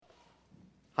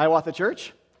Hiawatha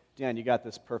Church? Dan, you got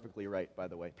this perfectly right, by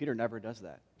the way. Peter never does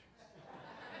that.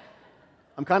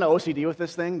 I'm kind of OCD with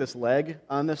this thing, this leg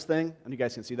on this thing. I don't know if you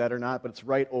guys can see that or not, but it's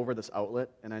right over this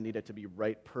outlet, and I need it to be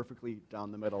right perfectly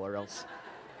down the middle, or else.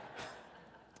 I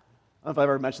don't know if I've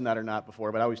ever mentioned that or not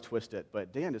before, but I always twist it.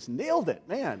 But Dan just nailed it,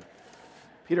 man.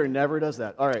 Peter never does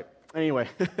that. All right. Anyway,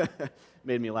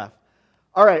 made me laugh.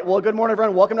 All right. Well, good morning,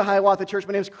 everyone. Welcome to Hiawatha Church.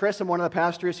 My name is Chris. I'm one of the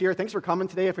pastors here. Thanks for coming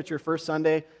today. If it's your first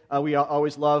Sunday, we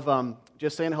always love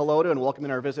just saying hello to and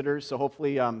welcoming our visitors. So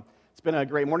hopefully it's been a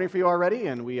great morning for you already,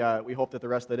 and we hope that the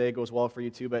rest of the day goes well for you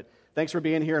too. But thanks for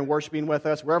being here and worshiping with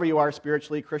us, wherever you are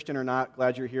spiritually, Christian or not.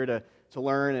 Glad you're here to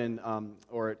learn and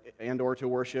or to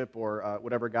worship or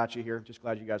whatever got you here. Just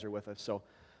glad you guys are with us. So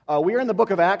we are in the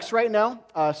book of Acts right now,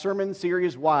 sermon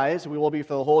series wise. We will be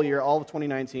for the whole year, all of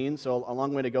 2019. So a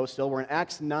long way to go still. We're in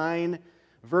Acts 9,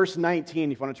 verse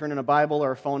 19. If you want to turn in a Bible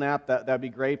or a phone app, that'd be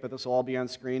great. But this will all be on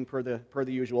screen per the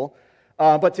usual.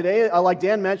 But today, like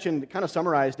Dan mentioned, kind of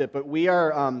summarized it, but we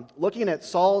are looking at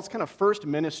Saul's kind of first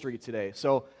ministry today.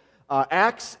 So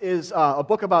Acts is a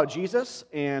book about Jesus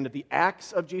and the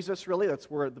acts of Jesus, really. That's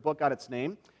where the book got its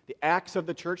name. The acts of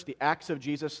the church, the acts of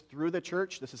Jesus through the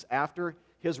church. This is after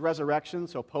his resurrection,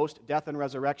 so post-death and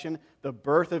resurrection, the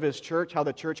birth of his church, how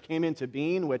the church came into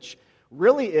being, which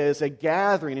really is a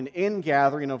gathering, an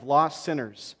ingathering of lost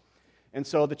sinners. And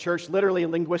so the church literally,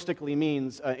 linguistically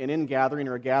means an ingathering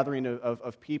or a gathering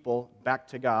of people back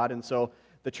to God. And so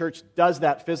the church does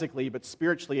that physically, but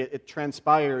spiritually it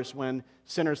transpires when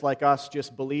sinners like us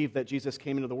just believe that Jesus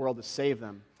came into the world to save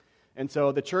them. And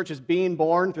so the church is being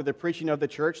born through the preaching of the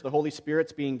church. The Holy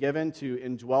Spirit's being given to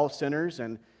indwell sinners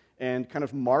and kind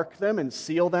of mark them and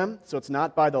seal them. So it's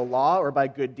not by the law or by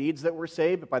good deeds that we're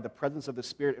saved, but by the presence of the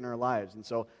Spirit in our lives. And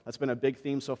so that's been a big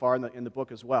theme so far in the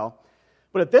book as well.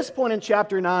 But at this point in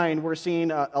chapter 9, we're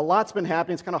seeing a lot's been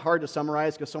happening. It's kind of hard to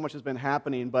summarize because so much has been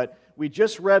happening. But we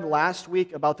just read last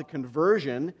week about the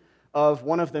conversion of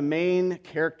one of the main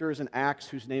characters in Acts,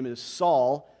 whose name is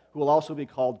Saul, who will also be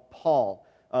called Paul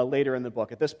later in the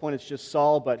book. At this point, it's just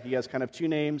Saul, but he has kind of two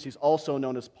names. He's also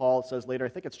known as Paul. It says later, I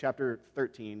think it's chapter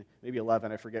 13, maybe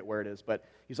 11, I forget where it is. But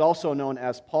he's also known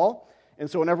as Paul. And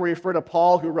so whenever we refer to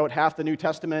Paul, who wrote half the New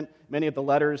Testament, many of the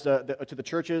letters to the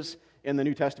churches in the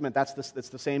New Testament, that's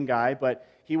the same guy. But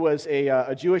he was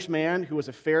a Jewish man who was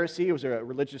a Pharisee, he was a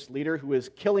religious leader who was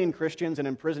killing Christians and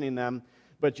imprisoning them.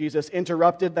 But Jesus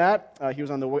interrupted that. He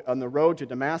was on the road to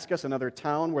Damascus, another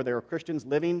town where there were Christians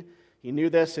living. He knew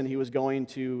this, and he was going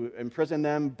to imprison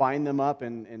them, bind them up,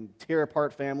 and tear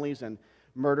apart families, and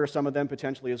murder some of them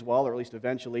potentially as well, or at least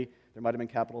eventually. There might have been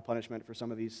capital punishment for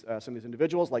some of these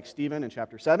individuals, like Stephen in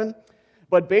chapter 7.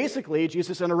 But basically,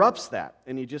 Jesus interrupts that,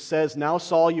 and he just says, "Now,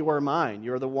 Saul, you are mine.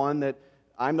 You are the one that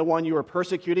I'm the one you were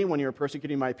persecuting when you were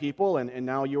persecuting my people, and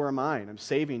now you are mine. I'm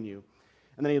saving you."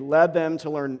 And then he led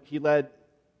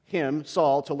him,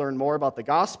 Saul, to learn more about the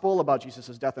gospel, about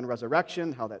Jesus' death and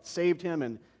resurrection, how that saved him,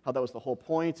 and how that was the whole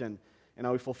point, and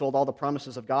how he fulfilled all the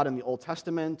promises of God in the Old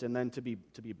Testament, and then to be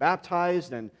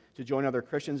baptized and to join other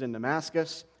Christians in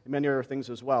Damascus, and many other things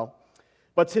as well.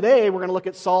 But today, we're going to look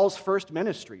at Saul's first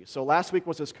ministry. So last week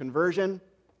was his conversion,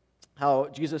 how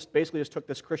Jesus basically just took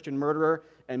this Christian murderer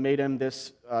and made him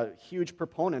this huge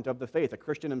proponent of the faith, a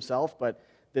Christian himself, but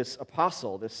this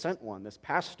apostle, this sent one, this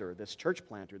pastor, this church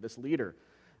planter, this leader.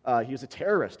 He was a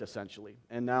terrorist, essentially,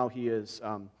 and now he is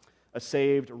a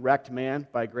saved, wrecked man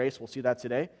by grace. We'll see that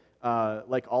today.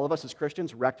 Like all of us as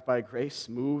Christians, wrecked by grace,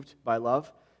 moved by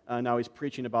love. Now he's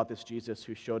preaching about this Jesus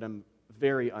who showed him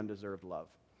very undeserved love.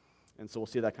 And so we'll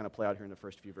see that kind of play out here in the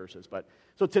first few verses.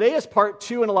 So today is part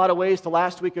 2 in a lot of ways to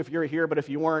last week if you're here, but if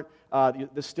you weren't,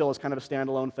 this still is kind of a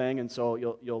standalone thing, and so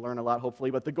you'll learn a lot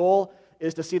hopefully. But the goal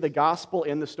is to see the gospel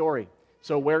in the story.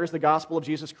 So where is the gospel of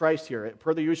Jesus Christ here?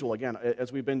 Per the usual, again,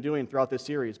 as we've been doing throughout this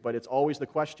series, but it's always the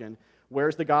question,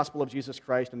 where's the gospel of Jesus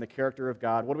Christ and the character of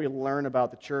God? What do we learn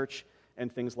about the church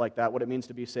and things like that, what it means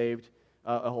to be saved,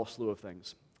 a whole slew of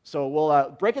things. So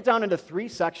we'll break it down into 3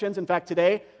 sections. In fact,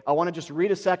 today, I want to just read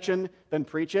a section, then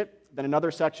preach it, then another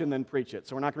section, then preach it.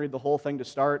 So we're not going to read the whole thing to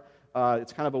start.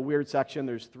 It's kind of a weird section.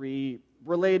 There's 3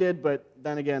 related, but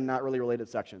then again, not really related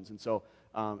sections. And so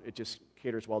it just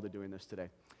caters well to doing this today.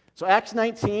 So Acts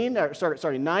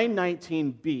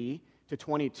 9:19b to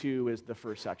 22 is the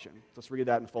first section. Let's read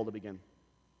that in full to begin.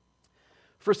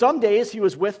 For some days he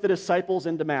was with the disciples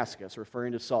in Damascus,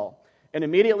 referring to Saul. And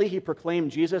immediately he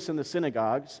proclaimed Jesus in the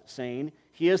synagogues, saying,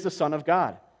 "He is the Son of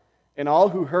God." And all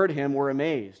who heard him were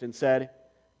amazed and said,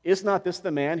 "Is not this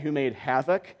the man who made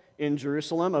havoc in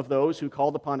Jerusalem of those who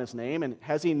called upon his name? And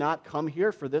has he not come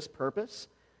here for this purpose,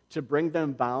 to bring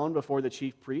them bound before the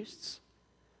chief priests?"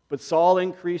 But Saul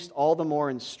increased all the more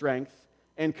in strength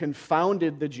and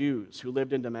confounded the Jews who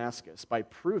lived in Damascus by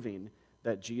proving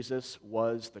that Jesus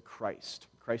was the Christ.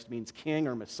 Christ means king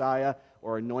or Messiah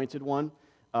or anointed one.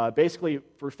 Basically,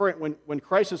 when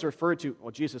Christ is referred to,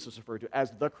 well, Jesus is referred to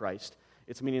as the Christ,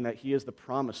 it's meaning that he is the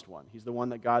promised one. He's the one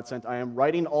that God sent. I am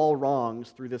righting all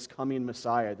wrongs through this coming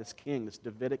Messiah, this king, this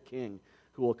Davidic king,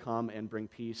 who will come and bring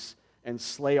peace and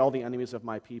slay all the enemies of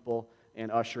my people and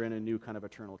usher in a new kind of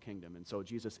eternal kingdom. And so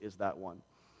Jesus is that one.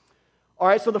 All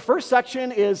right, so the first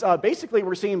section is basically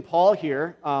we're seeing Paul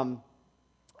here.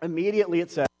 Immediately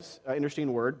it says,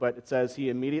 interesting word, but it says he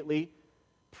immediately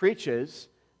preaches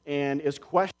and is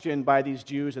questioned by these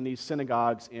Jews in these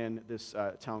synagogues in this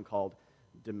town called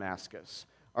Damascus.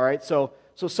 All right, so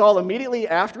Saul immediately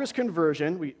after his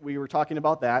conversion, we were talking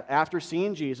about that, after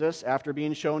seeing Jesus, after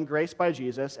being shown grace by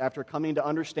Jesus, after coming to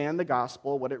understand the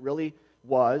gospel, what it really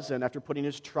was, and after putting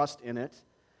his trust in it,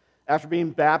 after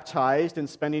being baptized and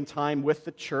spending time with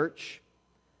the church,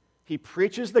 he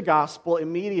preaches the gospel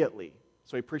immediately.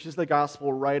 So he preaches the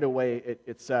gospel right away,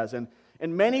 it says. And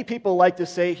many people like to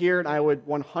say here, and I would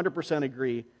 100%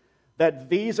 agree, that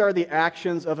these are the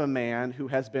actions of a man who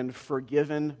has been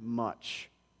forgiven much.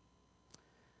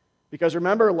 Because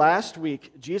remember last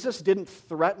week, Jesus didn't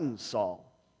threaten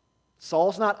Saul.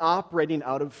 Saul's not operating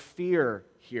out of fear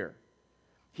here.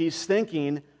 He's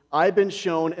thinking, I've been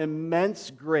shown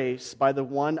immense grace by the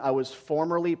one I was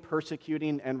formerly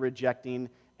persecuting and rejecting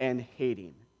and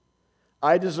hating.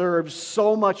 I deserved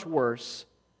so much worse,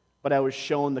 but I was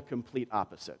shown the complete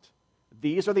opposite.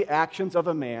 These are the actions of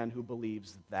a man who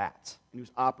believes that, and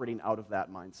who's operating out of that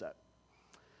mindset.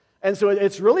 And so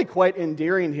it's really quite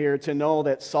endearing here to know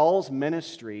that Saul's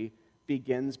ministry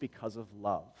begins because of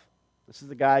love. This is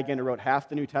the guy, again, who wrote half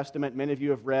the New Testament. Many of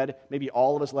you have read maybe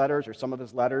all of his letters or some of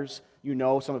his letters. You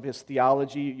know some of his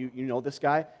theology. You know this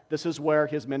guy. This is where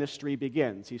his ministry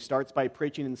begins. He starts by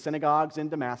preaching in synagogues in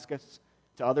Damascus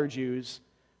to other Jews,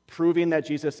 proving that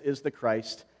Jesus is the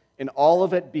Christ. And all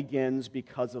of it begins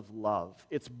because of love.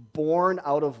 It's born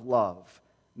out of love,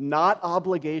 not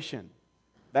obligation.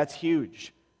 That's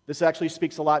huge. This actually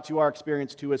speaks a lot to our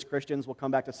experience, too, as Christians. We'll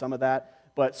come back to some of that.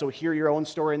 But so hear your own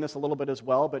story in this a little bit as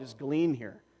well, but just glean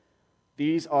here.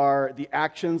 These are the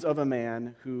actions of a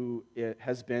man who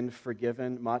has been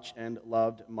forgiven much and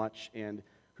loved much and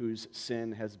whose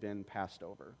sin has been passed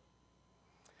over.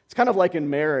 It's kind of like in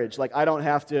marriage. Like I don't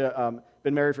have to,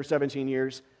 been married for 17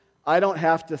 years. I don't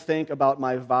have to think about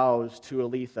my vows to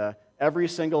Aletha every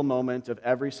single moment of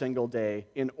every single day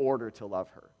in order to love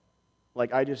her.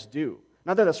 Like I just do.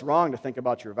 Not that it's wrong to think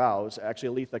about your vows.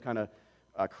 Actually, Aletha kind of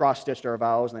cross-stitched our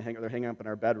vows, and they're hanging up in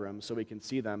our bedroom so we can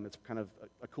see them. It's kind of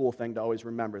a cool thing to always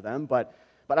remember them. But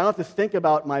I don't have to think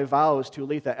about my vows to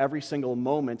Aletha every single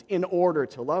moment in order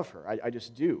to love her. I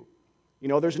just do. You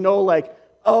know, there's no like,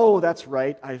 oh, that's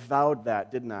right, I vowed that,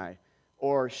 didn't I?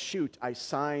 Or shoot, I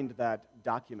signed that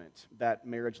document, that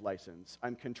marriage license.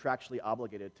 I'm contractually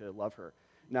obligated to love her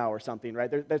now or something, right?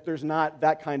 There's not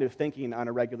that kind of thinking on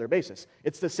a regular basis.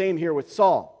 It's the same here with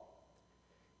Saul.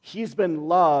 He's been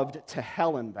loved to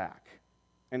hell and back,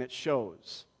 and it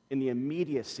shows in the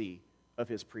immediacy of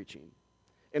his preaching.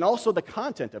 And also the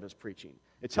content of his preaching.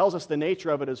 It tells us the nature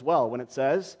of it as well when it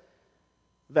says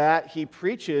that he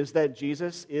preaches that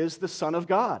Jesus is the Son of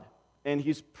God. And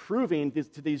he's proving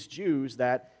to these Jews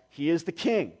that he is the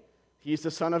King. He's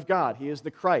the Son of God. He is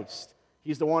the Christ.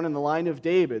 He's the one in the line of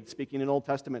David, speaking in Old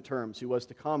Testament terms, who was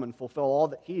to come and fulfill all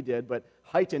that he did, but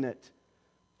heighten it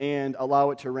and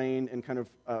allow it to reign and kind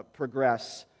of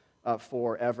progress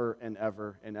forever and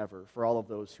ever and ever for all of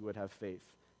those who would have faith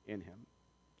in him.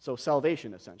 So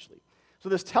salvation, essentially. So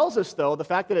this tells us, though, the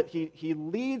fact that he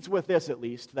leads with this, at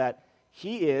least, that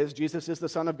Jesus is the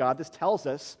Son of God. This tells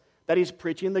us that he's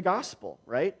preaching the gospel,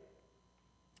 right?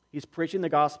 He's preaching the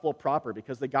gospel proper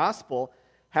because the gospel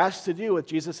has to do with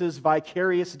Jesus'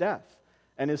 vicarious death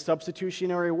and his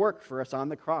substitutionary work for us on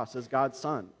the cross as God's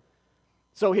Son.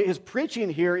 So his preaching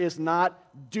here is not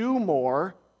do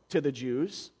more to the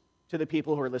Jews, to the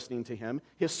people who are listening to him.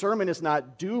 His sermon is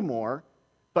not do more,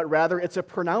 but rather it's a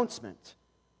pronouncement.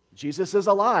 Jesus is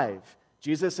alive.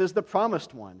 Jesus is the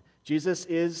promised one. Jesus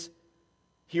is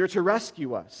here to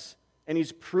rescue us. And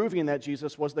he's proving that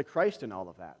Jesus was the Christ in all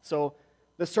of that. So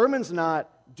the sermon's not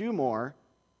do more,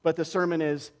 but the sermon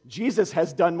is Jesus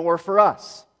has done more for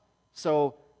us.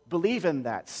 So believe in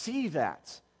that. See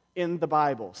that in the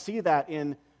Bible. See that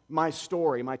in my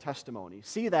story, my testimony.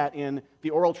 See that in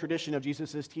the oral tradition of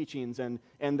Jesus' teachings and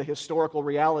the historical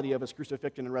reality of his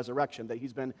crucifixion and resurrection that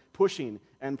he's been pushing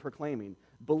and proclaiming.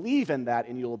 Believe in that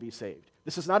and you will be saved.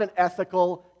 This is not an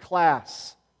ethical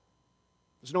class.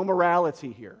 There's no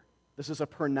morality here. This is a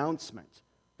pronouncement.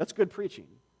 That's good preaching.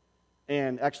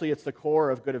 And actually, it's the core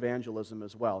of good evangelism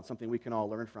as well. It's something we can all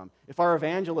learn from. If our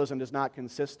evangelism does not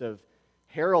consist of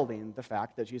heralding the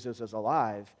fact that Jesus is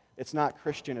alive, it's not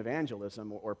Christian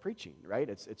evangelism or preaching, right?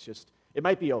 It's just, it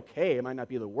might be okay, it might not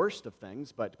be the worst of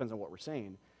things, but it depends on what we're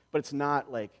saying. But it's not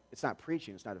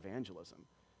preaching, it's not evangelism.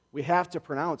 We have to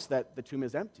pronounce that the tomb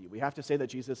is empty. We have to say that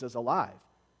Jesus is alive.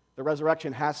 The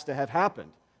resurrection has to have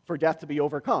happened for death to be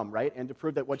overcome, right? And to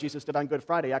prove that what Jesus did on Good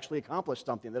Friday actually accomplished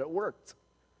something, that it worked.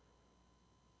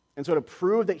 And so to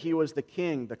prove that he was the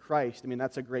King, the Christ, I mean,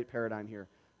 that's a great paradigm here.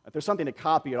 If there's something to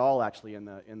copy at all, actually, in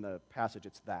the passage,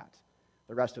 it's that.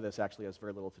 The rest of this actually has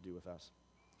very little to do with us.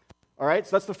 All right,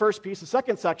 so that's the first piece. The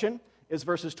second section is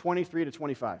verses 23 to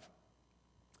 25.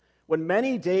 When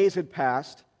many days had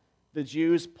passed, the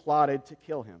Jews plotted to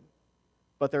kill him,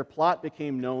 but their plot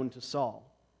became known to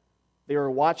Saul. They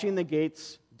were watching the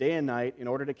gates day and night in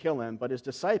order to kill him, but his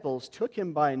disciples took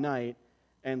him by night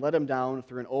and let him down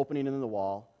through an opening in the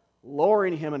wall,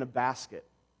 lowering him in a basket.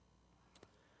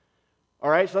 All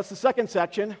right, so that's the second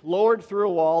section, lowered through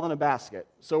a wall in a basket.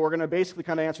 So we're going to basically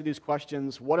kind of answer these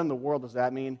questions. What in the world does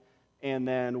that mean? And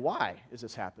then why is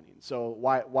this happening? So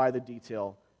why the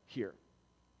detail here?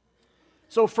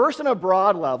 So first, on a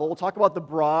broad level, we'll talk about the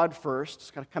broad first.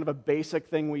 It's kind of a basic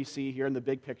thing we see here in the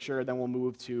big picture. Then we'll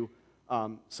move to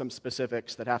some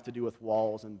specifics that have to do with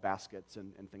walls and baskets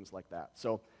and things like that.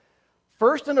 So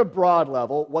first, on a broad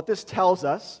level, what this tells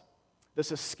us,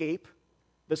 this escape,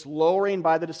 this lowering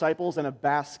by the disciples in a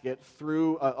basket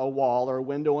through a wall or a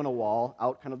window in a wall,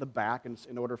 out kind of the back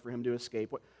in order for him to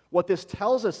escape. What this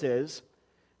tells us is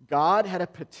God had a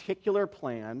particular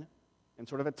plan and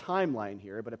sort of a timeline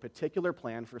here, but a particular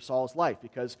plan for Saul's life.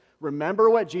 Because remember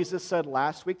what Jesus said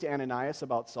last week to Ananias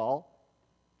about Saul?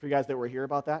 For you guys that were here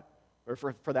about that? Or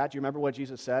for that, do you remember what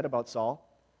Jesus said about Saul?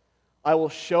 I will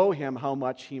show him how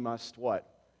much he must what?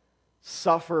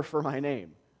 Suffer for my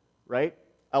name, right?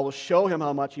 I will show him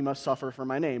how much he must suffer for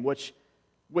my name, which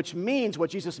means,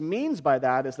 what Jesus means by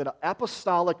that is that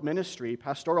apostolic ministry,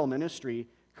 pastoral ministry,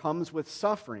 comes with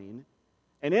suffering,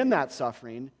 and in that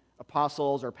suffering,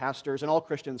 apostles or pastors, and all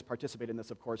Christians participate in this,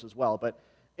 of course, as well, but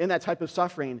in that type of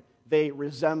suffering, they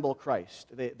resemble Christ.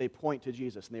 They point to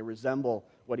Jesus, and they resemble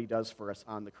what he does for us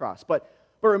on the cross. But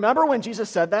remember when Jesus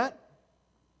said that?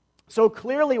 So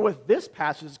clearly with this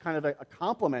passage is kind of a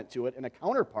complement to it and a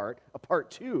counterpart, a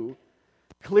part two.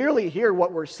 Clearly here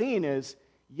what we're seeing is,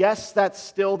 yes, that's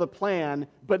still the plan,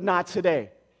 but not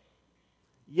today.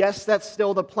 Yes, that's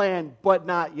still the plan, but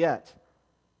not yet.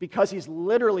 Because he's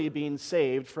literally being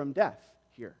saved from death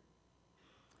here.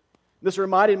 This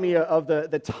reminded me of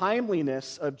the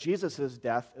timeliness of Jesus'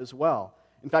 death as well.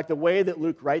 In fact, the way that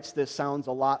Luke writes this sounds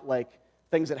a lot like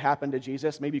things that happened to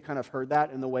Jesus. Maybe you kind of heard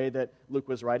that in the way that Luke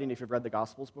was writing if you've read the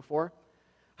Gospels before.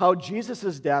 How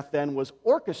Jesus' death then was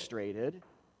orchestrated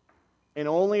and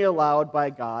only allowed by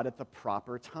God at the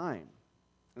proper time.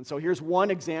 And so here's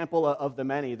one example of the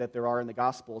many that there are in the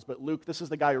Gospels. But Luke, this is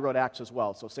the guy who wrote Acts as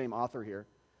well, so same author here.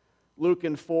 Luke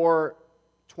in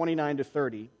 4:29 to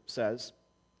 30 says,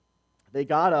 they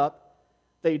got up,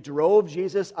 they drove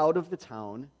Jesus out of the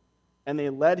town, and they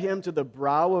led him to the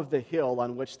brow of the hill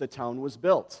on which the town was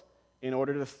built, in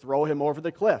order to throw him over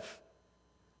the cliff.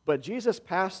 But Jesus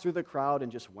passed through the crowd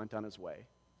and just went on his way.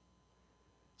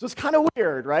 So it's kind of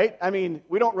weird, right? I mean,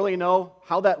 we don't really know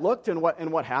how that looked and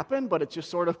what happened, but it's just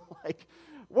sort of like,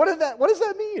 what does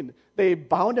that mean? They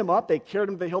bound him up, they carried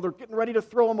him to the hill, they're getting ready to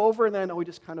throw him over, and then, he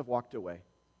just kind of walked away.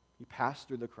 He passed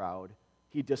through the crowd,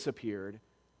 he disappeared,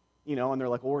 and they're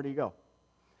like, well, where did he go?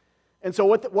 And so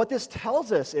what this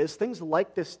tells us is, things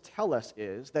like this tell us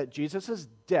is that Jesus'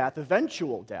 death,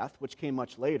 eventual death, which came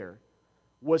much later,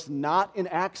 was not an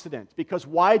accident. Because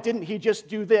why didn't he just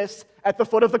do this at the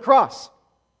foot of the cross?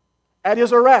 At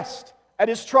his arrest, at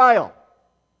his trial,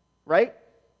 right?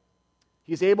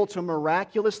 He's able to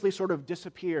miraculously sort of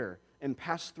disappear and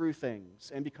pass through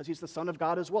things. And because he's the Son of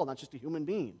God as well, not just a human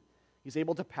being, he's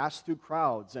able to pass through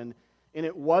crowds. And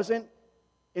it wasn't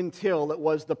until it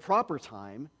was the proper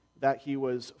time that he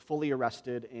was fully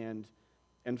arrested and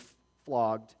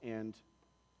flogged and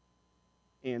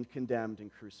condemned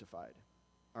and crucified.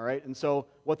 All right? And so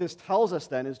what this tells us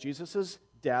then is Jesus'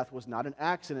 death was not an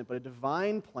accident, but a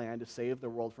divine plan to save the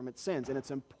world from its sins. And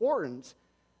it's important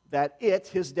that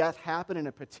his death, happened in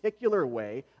a particular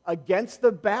way against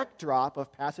the backdrop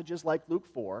of passages like Luke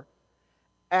 4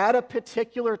 at a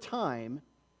particular time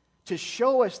to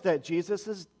show us that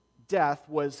Jesus' death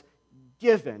was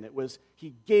given.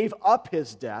 He gave up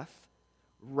his death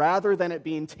rather than it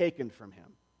being taken from him.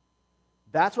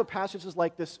 That's what passages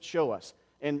like this show us.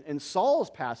 And Saul's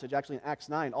passage, actually in Acts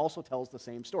 9, also tells the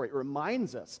same story. It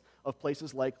reminds us of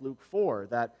places like Luke 4,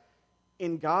 that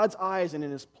in God's eyes and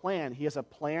in his plan, he has a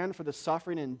plan for the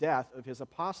suffering and death of his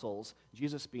apostles,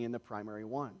 Jesus being the primary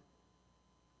one.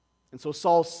 And so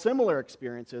Saul's similar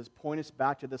experiences point us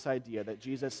back to this idea that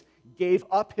Jesus gave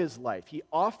up his life. He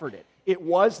offered it. It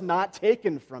was not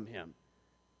taken from him.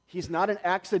 He's not an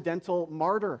accidental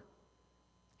martyr.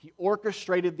 He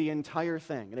orchestrated the entire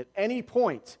thing. And at any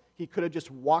point, he could have just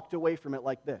walked away from it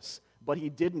like this. But he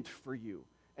didn't for you,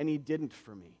 and he didn't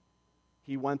for me.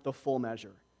 He went the full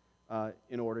measure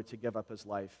in order to give up his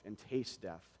life and taste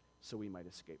death so we might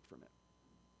escape from it.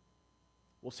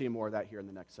 We'll see more of that here in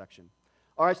the next section.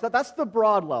 All right, so that's the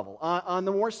broad level. On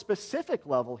the more specific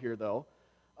level here, though,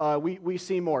 we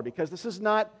see more, because this is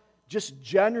not just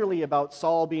generally about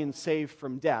Saul being saved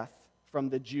from death from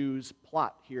the Jews'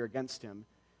 plot here against him,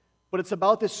 but it's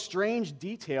about this strange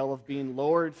detail of being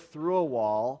lowered through a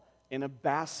wall in a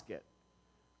basket,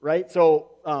 right?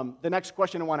 So the next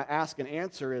question I want to ask and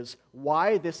answer is,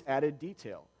 why this added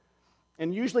detail?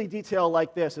 And usually detail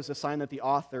like this is a sign that the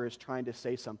author is trying to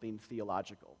say something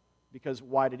theological. Because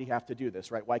why did he have to do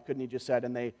this, right? Why couldn't he just said,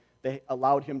 and they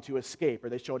allowed him to escape, or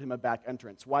they showed him a back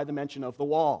entrance? Why the mention of the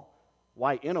wall?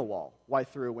 Why in a wall? Why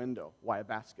through a window? Why a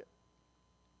basket?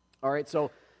 All right, so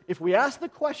if we ask the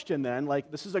question then,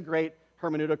 like this is a great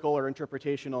hermeneutical or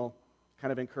interpretational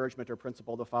kind of encouragement or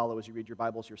principle to follow as you read your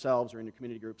Bibles yourselves or in your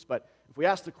community groups, but if we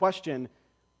ask the question,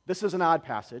 this is an odd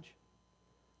passage,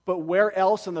 but where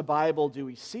else in the Bible do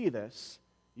we see this?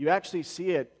 You actually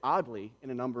see it, oddly, in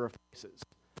a number of places.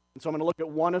 And so I'm going to look at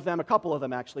one of them, a couple of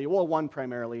them actually, well, one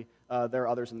primarily. There are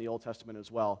others in the Old Testament as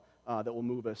well that will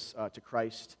move us to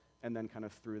Christ, and then kind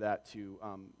of through that to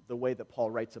the way that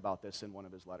Paul writes about this in one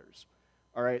of his letters.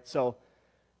 All right, so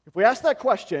if we ask that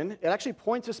question, it actually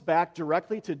points us back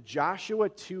directly to Joshua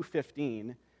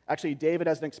 2:15. Actually, David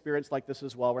has an experience like this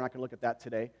as well. We're not going to look at that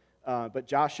today. But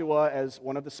Joshua, as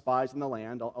one of the spies in the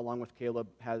land, along with Caleb,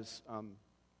 has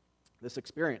this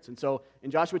experience. And so in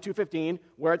Joshua 2:15,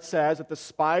 where it says that the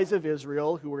spies of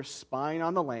Israel who were spying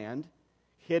on the land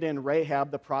hid in Rahab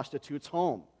the prostitute's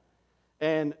home.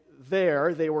 And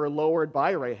there they were lowered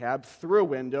by Rahab through a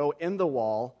window in the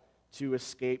wall to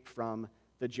escape from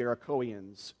the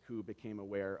Jerichoans who became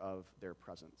aware of their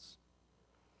presence.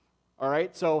 All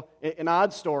right, so an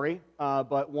odd story,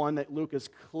 but one that Luke is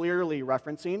clearly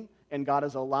referencing, and God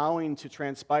is allowing to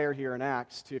transpire here in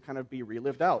Acts to kind of be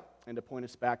relived out and to point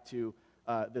us back to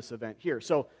this event here.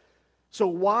 So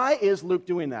why is Luke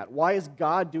doing that? Why is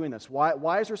God doing this?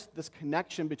 Why is there this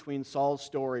connection between Saul's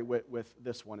story with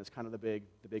this one is kind of the big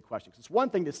question. 'Cause it's one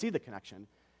thing to see the connection.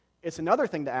 It's another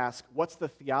thing to ask, what's the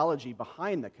theology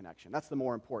behind the connection? That's the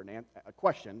more important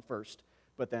question first,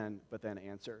 but then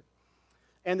answer.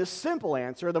 And the simple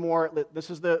answer,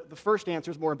 the first answer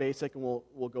is more basic, and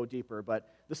we'll go deeper, but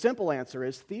the simple answer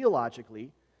is,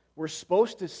 theologically, we're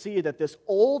supposed to see that this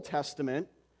Old Testament,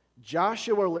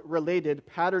 Joshua-related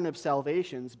pattern of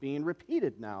salvations being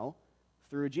repeated now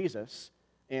through Jesus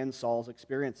and Saul's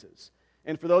experiences.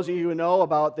 And for those of you who know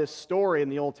about this story in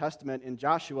the Old Testament in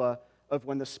Joshua of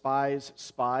when the spies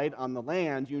spied on the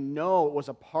land, you know it was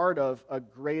a part of a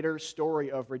greater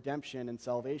story of redemption and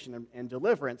salvation and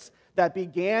deliverance that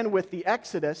began with the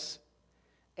Exodus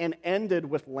and ended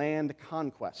with land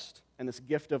conquest and this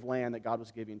gift of land that God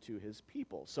was giving to his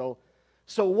people. So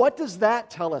what does that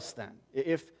tell us then?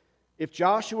 If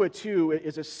Joshua 2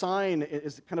 is a sign,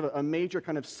 is kind of a major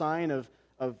kind of sign of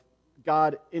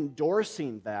God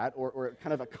endorsing that, or it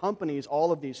kind of accompanies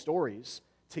all of these stories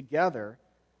together,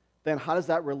 then how does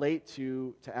that relate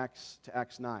to Acts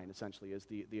 9, essentially, is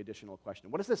the additional question.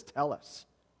 What does this tell us?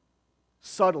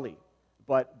 Subtly,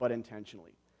 but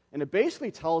intentionally. And it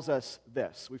basically tells us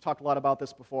this. We've talked a lot about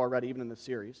this before already, even in this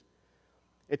series.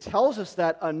 It tells us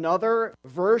that another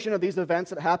version of these events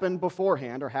that happened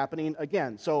beforehand are happening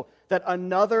again. So that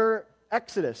another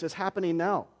Exodus is happening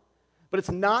now. But it's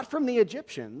not from the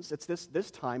Egyptians. It's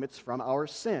this time it's from our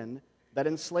sin that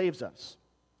enslaves us.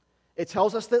 It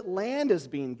tells us that land is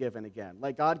being given again.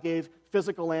 Like God gave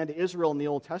physical land to Israel in the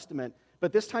Old Testament,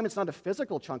 but this time it's not a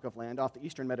physical chunk of land off the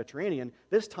eastern Mediterranean.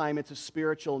 This time it's a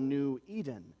spiritual new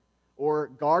Eden, or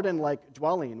garden-like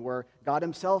dwelling where God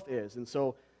himself is. And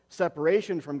so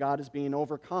separation from God is being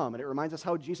overcome. And it reminds us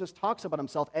how Jesus talks about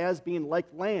himself as being like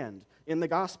land in the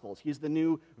Gospels. He's the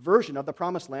new version of the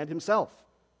promised land himself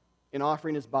in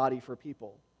offering his body for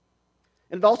people.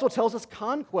 And it also tells us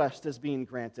conquest is being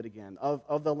granted again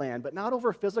of the land, but not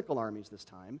over physical armies this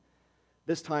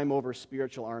time over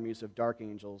spiritual armies of dark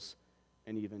angels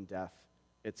and even death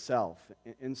itself.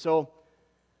 And so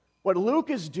What Luke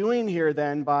is doing here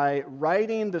then by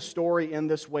writing the story in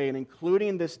this way and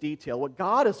including this detail, what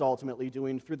God is ultimately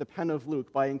doing through the pen of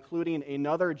Luke by including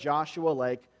another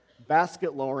Joshua-like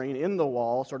basket lowering in the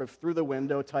wall, sort of through the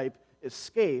window type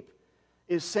escape,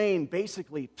 is saying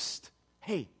basically, psst,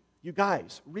 hey, you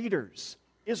guys, readers,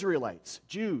 Israelites,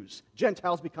 Jews,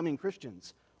 Gentiles becoming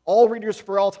Christians, all readers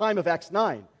for all time of Acts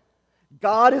 9,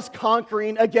 God is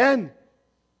conquering again.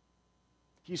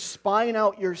 He's spying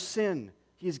out your sin.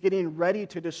 He's getting ready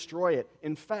to destroy it.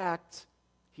 In fact,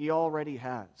 he already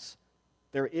has.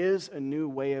 There is a new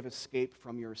way of escape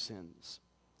from your sins.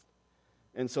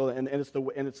 And it's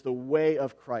the way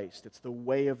of Christ. It's the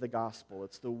way of the gospel.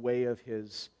 It's the way of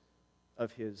his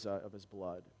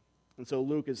blood. And so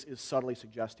Luke is subtly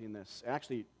suggesting this.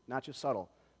 Actually, not just subtle,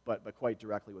 but quite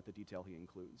directly with the detail he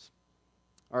includes.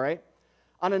 All right?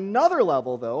 On another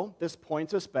level, though, this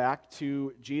points us back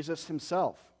to Jesus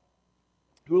himself,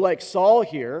 who, like Saul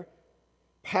here,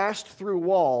 passed through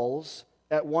walls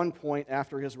at one point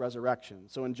after his resurrection.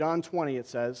 So in John 20, it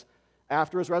says,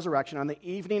 after his resurrection, on the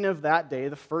evening of that day,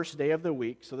 the first day of the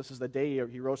week, so this is the day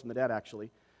he rose from the dead,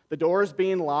 actually, the doors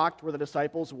being locked where the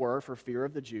disciples were for fear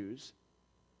of the Jews,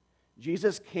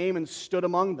 Jesus came and stood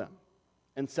among them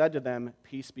and said to them,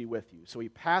 peace be with you. So he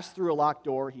passed through a locked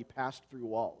door, he passed through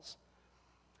walls.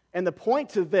 And the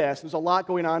point to this, there's a lot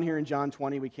going on here in John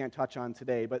 20 we can't touch on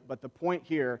today, but the point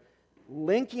here,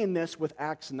 linking this with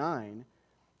Acts 9,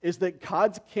 is that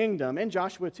God's kingdom, and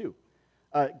Joshua too,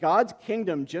 God's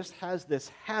kingdom just has this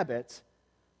habit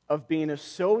of being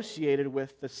associated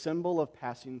with the symbol of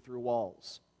passing through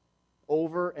walls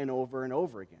over and over and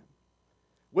over again,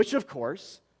 which, of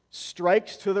course,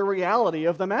 strikes to the reality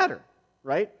of the matter,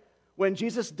 right? When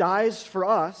Jesus dies for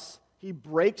us, he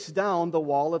breaks down the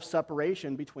wall of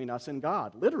separation between us and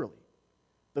God, literally.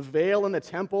 The veil in the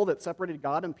temple that separated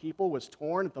God and people was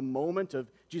torn at the moment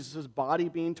of Jesus' body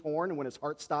being torn and when his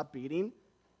heart stopped beating,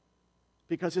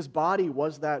 because his body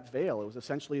was that veil. It was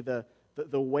essentially the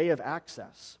way of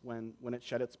access when it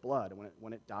shed its blood,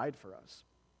 when it died for us.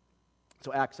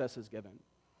 So access is given.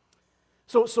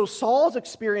 So Saul's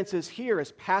experiences here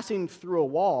as passing through a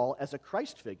wall as a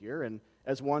Christ figure and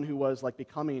as one who was like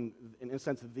becoming, in a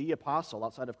sense, the apostle,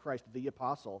 outside of Christ, the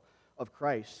apostle of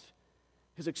Christ.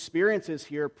 His experiences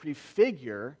here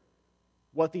prefigure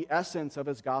what the essence of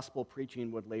his gospel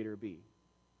preaching would later be.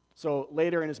 So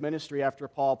later in his ministry, after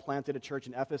Paul planted a church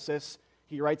in Ephesus,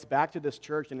 he writes back to this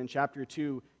church, and in chapter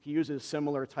 2, he uses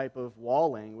similar type of wall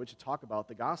language to talk about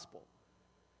the gospel.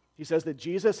 He says that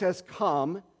Jesus has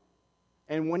come,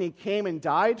 and when he came and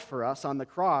died for us on the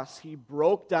cross, he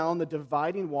broke down the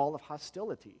dividing wall of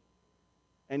hostility,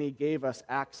 and he gave us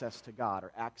access to God,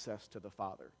 or access to the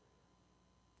Father.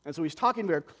 And so he's talking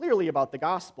very clearly about the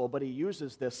gospel, but he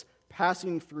uses this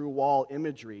passing through wall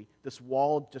imagery, this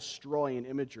wall-destroying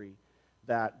imagery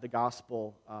that the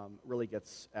gospel really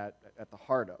gets at the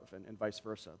heart of, and vice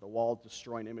versa. The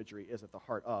wall-destroying imagery is at the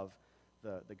heart of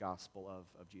the gospel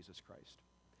of Jesus Christ.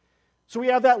 So we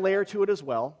have that layer to it as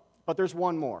well. But there's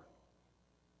one more,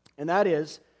 and that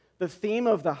is the theme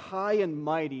of the high and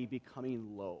mighty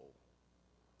becoming low.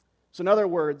 So in other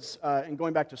words, and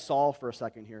going back to Saul for a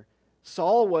second here,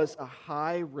 Saul was a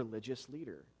high religious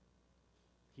leader.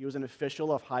 He was an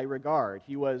official of high regard.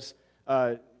 He was,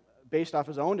 based off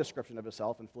his own description of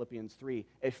himself in Philippians 3,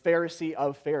 a Pharisee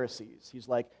of Pharisees. He's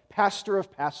like pastor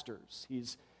of pastors.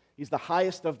 He's the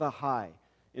highest of the high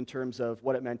in terms of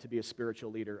what it meant to be a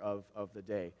spiritual leader of the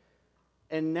day.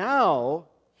 And now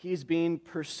he's being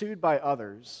pursued by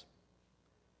others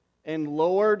and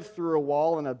lowered through a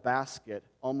wall in a basket,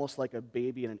 almost like a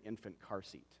baby in an infant car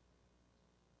seat.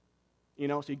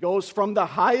 So he goes from the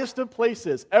highest of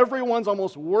places. Everyone's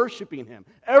almost worshiping him.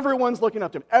 Everyone's looking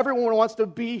up to him. Everyone wants to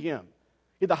be him.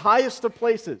 He's the highest of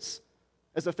places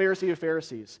as a Pharisee of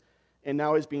Pharisees. And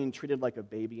now he's being treated like a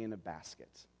baby in a basket,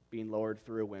 being lowered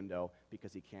through a window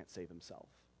because he can't save himself.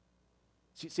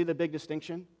 See the big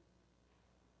distinction?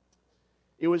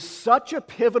 It was such a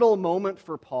pivotal moment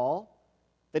for Paul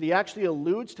that he actually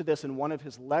alludes to this in one of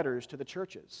his letters to the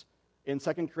churches in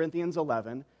 2 Corinthians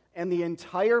 11, and the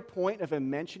entire point of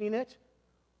him mentioning it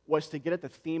was to get at the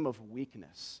theme of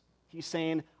weakness. He's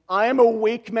saying, I am a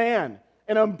weak man,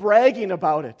 and I'm bragging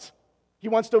about it. He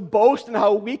wants to boast in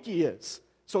how weak he is,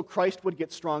 so Christ would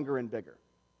get stronger and bigger.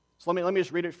 So let me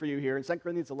just read it for you here. In 2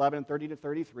 Corinthians 11, 30 to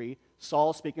 33,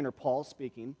 Saul speaking, or Paul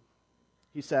speaking,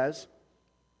 he says,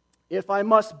 if I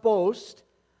must boast,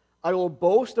 I will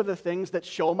boast of the things that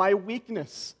show my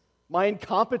weakness, my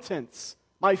incompetence,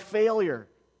 my failure.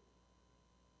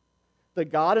 The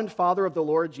God and Father of the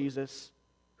Lord Jesus,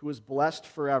 who is blessed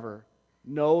forever,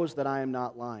 knows that I am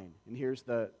not lying. And here's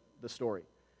the story.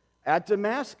 At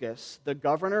Damascus, the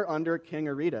governor under King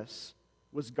Aretas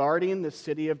was guarding the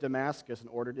city of Damascus in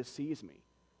order to seize me.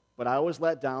 But I was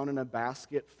let down in a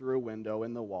basket through a window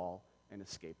in the wall and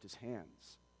escaped his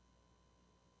hands.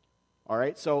 All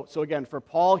right, so again, for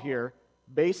Paul here,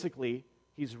 basically,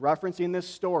 he's referencing this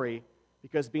story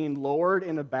because being lowered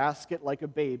in a basket like a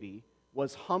baby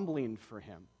was humbling for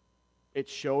him. It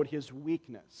showed his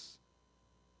weakness.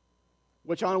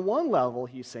 Which on one level,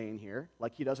 he's saying here,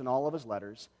 like he does in all of his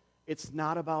letters, it's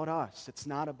not about us. It's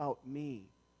not about me.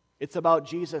 It's about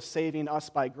Jesus saving us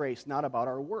by grace, not about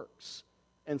our works.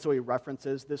 And so he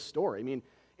references this story. I mean,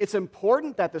 it's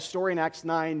important that the story in Acts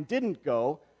 9 didn't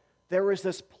go, there was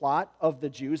this plot of the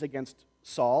Jews against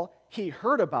Saul. He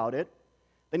heard about it.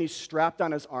 Then he strapped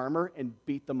on his armor and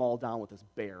beat them all down with his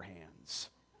bare hands.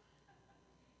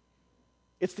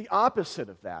 It's the opposite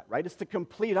of that, right? It's the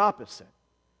complete opposite.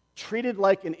 Treated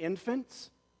like an infant,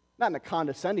 not in a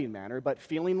condescending manner, but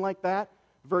feeling like that,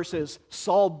 versus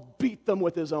Saul beat them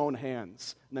with his own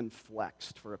hands and then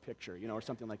flexed for a picture, or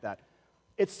something like that.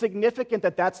 It's significant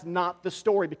that that's not the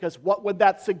story, because what would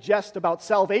that suggest about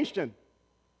salvation?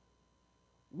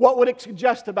 What would it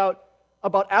suggest about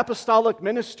apostolic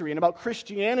ministry and about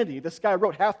Christianity? This guy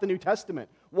wrote half the New Testament.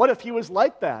 What if he was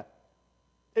like that?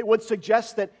 It would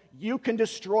suggest that you can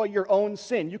destroy your own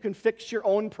sin. You can fix your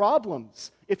own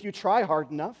problems if you try hard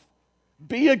enough.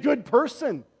 Be a good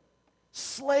person.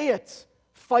 Slay it.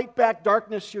 Fight back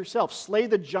darkness yourself. Slay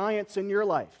the giants in your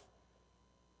life.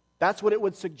 That's what it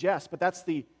would suggest, but that's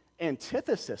the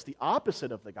antithesis, the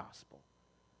opposite of the gospel.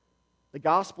 The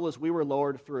gospel is we were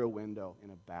lowered through a window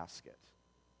in a basket,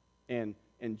 and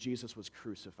Jesus was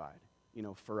crucified,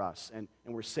 for us, and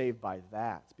we're saved by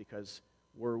that because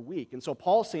we're weak. And so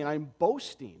Paul's saying, I'm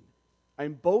boasting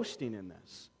in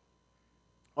this.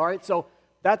 All right, so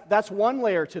that's one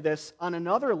layer to this. On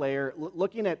another layer,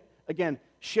 looking at, again,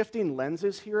 shifting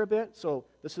lenses here a bit. So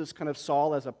this is kind of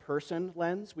Saul as a person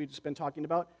lens we've just been talking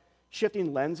about.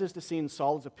 Shifting lenses to seeing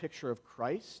Saul as a picture of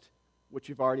Christ, which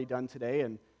we've already done today,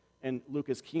 and Luke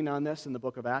is keen on this in the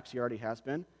book of Acts. He already has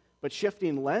been. But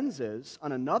shifting lenses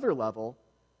on another level,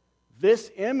 this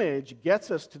image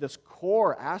gets us to this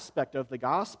core aspect of the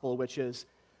gospel, which is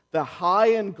the high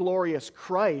and glorious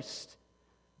Christ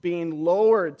being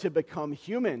lowered to become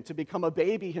human, to become a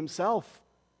baby himself,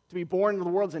 to be born into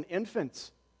the world as an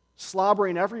infant,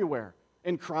 slobbering everywhere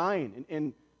and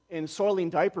crying and soiling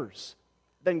diapers,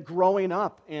 then growing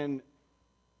up and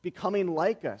becoming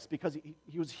like us because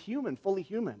he was human, fully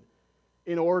human,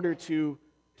 in order to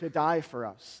die for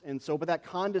us. And so, but that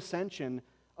condescension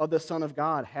of the Son of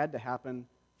God had to happen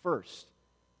first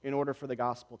in order for the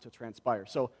gospel to transpire.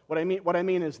 So what I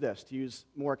mean is this, to use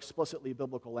more explicitly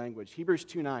biblical language. Hebrews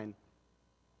 2:9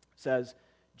 says,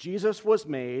 Jesus was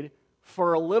made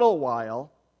for a little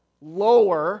while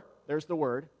lower, there's the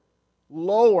word,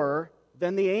 lower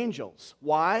than the angels.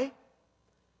 Why?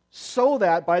 So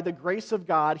that by the grace of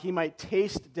God he might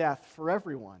taste death for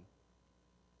everyone.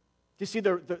 You see,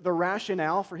 the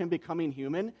rationale for him becoming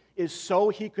human is so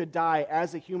he could die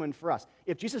as a human for us.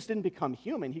 If Jesus didn't become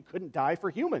human, he couldn't die for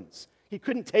humans. He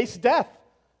couldn't taste death.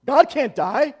 God can't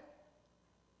die.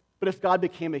 But if God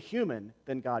became a human,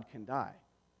 then God can die.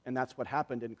 And that's what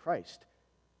happened in Christ.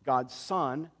 God's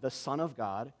Son, the Son of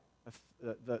God,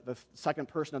 the second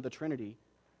person of the Trinity,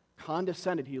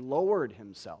 condescended. He lowered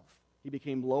himself. He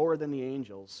became lower than the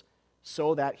angels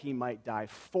so that he might die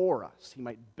for us. He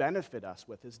might benefit us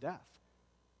with his death.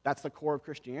 That's the core of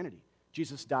Christianity.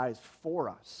 Jesus dies for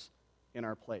us in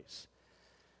our place.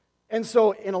 And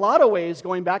so, in a lot of ways,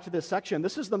 going back to this section,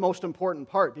 this is the most important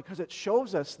part because it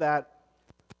shows us that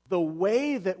the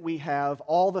way that we have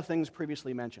all the things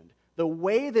previously mentioned, the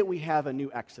way that we have a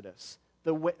new exodus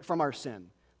from our sin,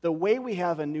 the way we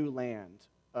have a new land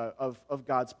of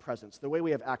God's presence, the way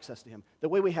we have access to him, the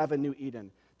way we have a new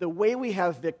Eden, the way we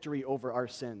have victory over our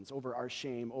sins, over our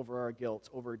shame, over our guilt,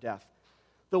 over death,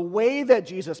 the way that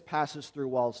Jesus passes through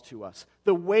walls to us,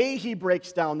 the way he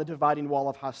breaks down the dividing wall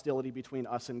of hostility between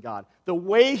us and God, the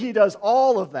way he does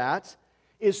all of that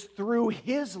is through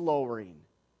his lowering.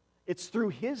 It's through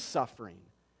his suffering.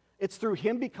 It's through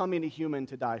him becoming a human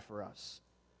to die for us.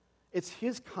 It's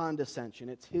his condescension.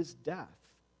 It's his death.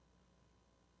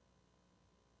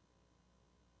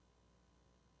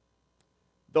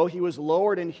 Though he was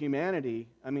lowered in humanity,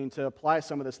 to apply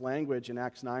some of this language in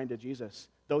Acts 9 to Jesus,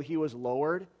 though he was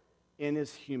lowered in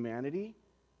his humanity,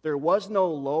 there was no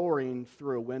lowering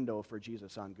through a window for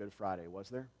Jesus on Good Friday, was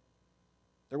there?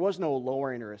 There was no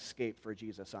lowering or escape for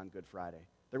Jesus on Good Friday.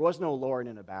 There was no lowering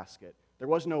in a basket. There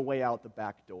was no way out the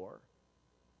back door.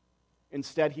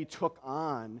 Instead, he took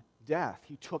on death.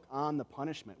 He took on the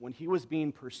punishment. When he was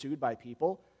being pursued by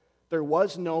people, There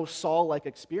was no Saul-like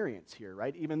experience here,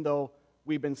 right? Even though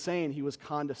we've been saying he was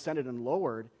condescended and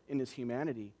lowered in his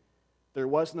humanity, there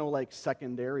was no like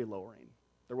secondary lowering.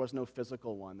 There was no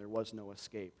physical one. There was no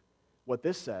escape. What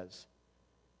this says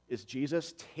is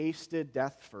Jesus tasted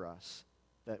death for us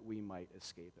that we might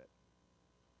escape it.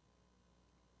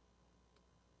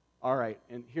 All right,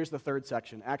 and here's the third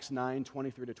section, Acts 9,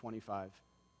 23 to 25.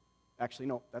 Actually,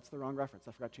 no, that's the wrong reference.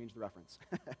 I forgot to change the reference.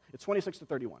 It's 26 to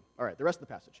 31. All right, the rest of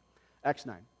the passage. Acts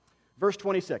 9. Verse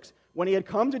 26. When he had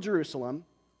come to Jerusalem,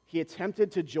 he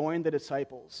attempted to join the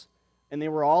disciples, and they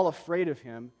were all afraid of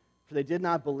him, for they did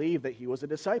not believe that he was a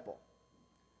disciple.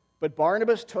 But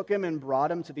Barnabas took him and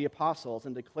brought him to the apostles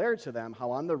and declared to them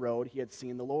how on the road he had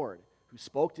seen the Lord, who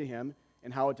spoke to him,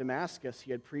 and how at Damascus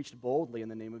he had preached boldly in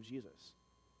the name of Jesus.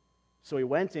 So he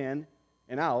went in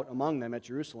and out among them at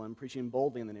Jerusalem, preaching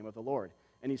boldly in the name of the Lord.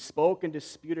 And he spoke and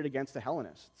disputed against the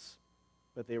Hellenists,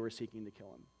 but they were seeking to kill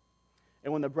him.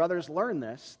 And when the brothers learned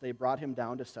this, they brought him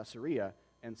down to Caesarea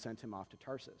and sent him off to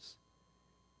Tarsus.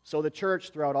 So the church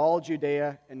throughout all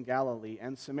Judea and Galilee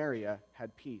and Samaria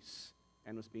had peace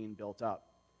and was being built up.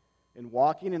 And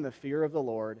walking in the fear of the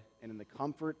Lord and in the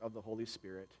comfort of the Holy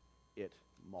Spirit, it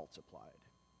multiplied.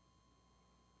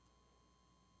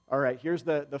 All right, here's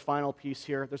the final piece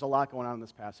here. There's a lot going on in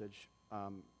this passage.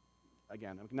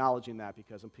 Again, I'm acknowledging that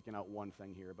because I'm picking out one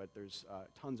thing here, but there's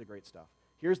tons of great stuff.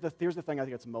 Here's the thing I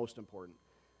think that's most important,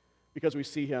 because we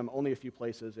see him only a few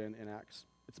places in Acts.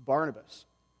 It's Barnabas.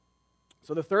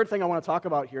 So the third thing I want to talk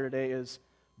about here today is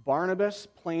Barnabas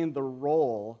playing the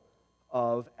role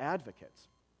of advocate.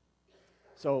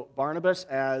 So Barnabas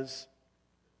as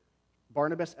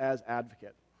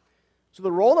advocate. So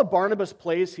the role that Barnabas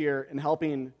plays here in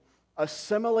helping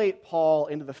assimilate Paul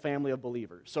into the family of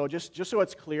believers. So just so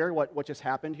it's clear what just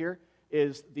happened here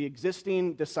is the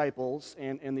existing disciples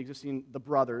and the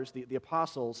brothers, the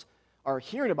apostles, are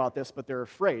hearing about this, but they're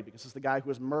afraid because it's the guy who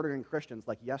was murdering Christians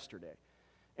like yesterday.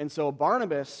 And so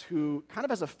Barnabas, who kind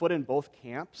of has a foot in both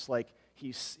camps, like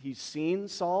he's seen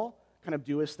Saul kind of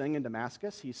do his thing in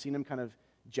Damascus. He's seen him kind of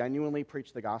genuinely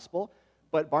preach the gospel.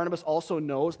 But Barnabas also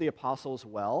knows the apostles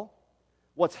well.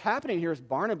 What's happening here is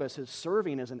Barnabas is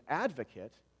serving as an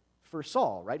advocate for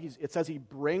Saul, right? It says he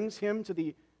brings him to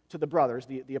the brothers,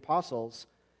 the apostles,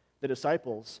 the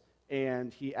disciples,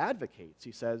 and he advocates.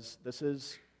 He says,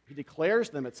 he declares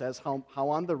them, it says, how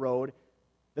on the road,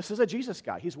 this is a Jesus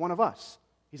guy. He's one of us.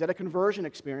 He's had a conversion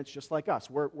experience just like us.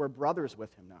 We're brothers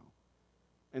with him now.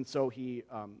 And so he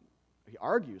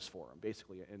argues for him,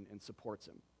 basically, and supports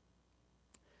him,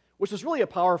 which is really a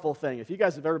powerful thing. If you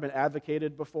guys have ever been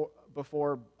advocated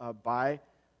by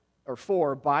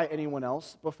anyone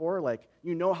else before, like,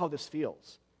 you know how this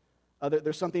feels.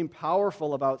 There's something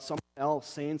powerful about someone else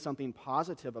saying something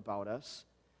positive about us,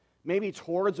 maybe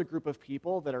towards a group of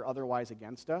people that are otherwise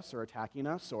against us or attacking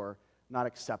us or not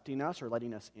accepting us or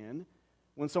letting us in.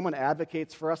 When someone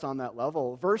advocates for us on that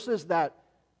level versus that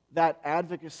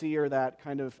advocacy or that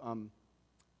kind of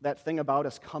that thing about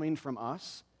us coming from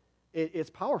us,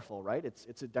 it's powerful, right?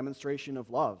 It's a demonstration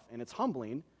of love, and it's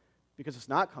humbling because it's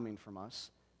not coming from us,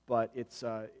 but it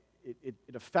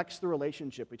affects the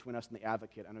relationship between us and the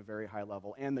advocate on a very high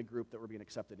level and the group that we're being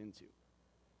accepted into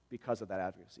because of that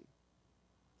advocacy.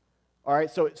 All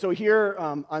right, so here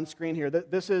on screen here,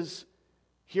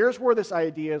 here's where this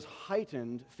idea is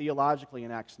heightened theologically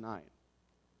in Acts 9.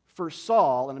 For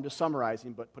Saul, and I'm just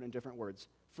summarizing but put in different words,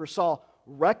 for Saul,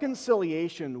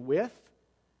 reconciliation with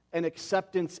and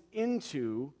acceptance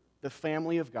into the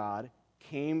family of God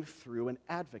came through an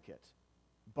advocate,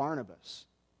 Barnabas.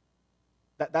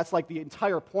 That's like the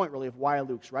entire point, really, of why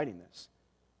Luke's writing this.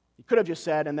 He could have just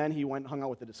said, and then he went and hung out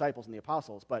with the disciples and the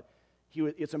apostles, but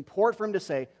it's important for him to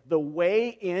say the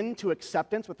way into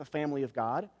acceptance with the family of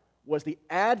God was the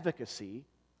advocacy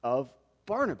of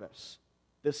Barnabas,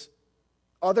 this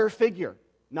other figure,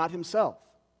 not himself,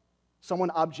 someone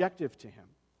objective to him.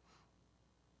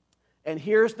 And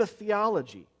here's the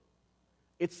theology.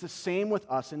 It's the same with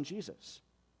us and Jesus.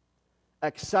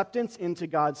 Acceptance into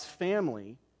God's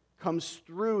family comes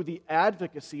through the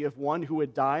advocacy of one who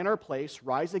would die in our place,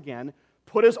 rise again,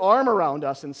 put his arm around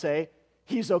us and say,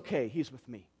 he's okay, he's with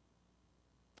me.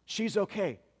 She's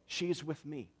okay, she's with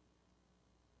me.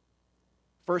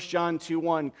 1 John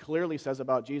 2:1 clearly says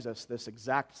about Jesus this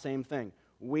exact same thing.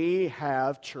 We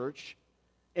have, church,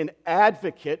 an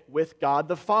advocate with God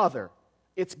the Father.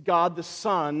 It's God the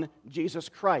Son, Jesus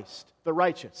Christ, the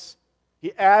righteous.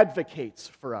 He advocates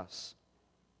for us.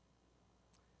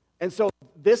 And so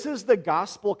this is the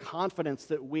gospel confidence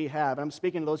that we have. I'm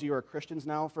speaking to those of you who are Christians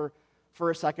now for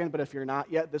a second, but if you're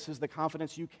not yet, this is the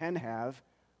confidence you can have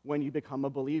when you become a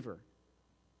believer.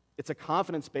 It's a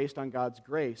confidence based on God's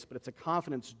grace, but it's a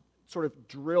confidence sort of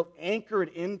anchored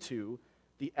into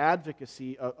the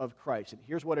advocacy of Christ. And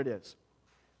here's what it is.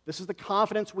 This is the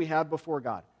confidence we have before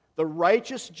God, the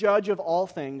righteous judge of all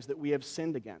things that we have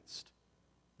sinned against.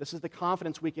 This is the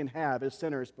confidence we can have as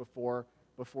sinners before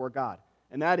God.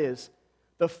 And that is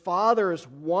the Father's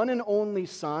one and only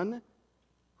Son,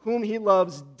 whom he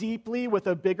loves deeply with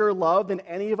a bigger love than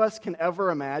any of us can ever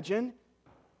imagine.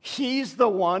 He's the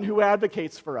one who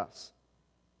advocates for us.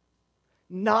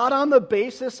 Not on the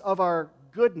basis of our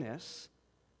goodness,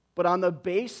 but on the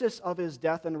basis of his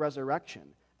death and resurrection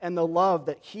and the love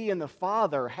that he and the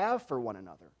Father have for one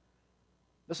another.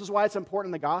 This is why it's important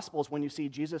in the Gospels when you see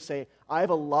Jesus say, I have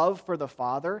a love for the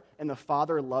Father, and the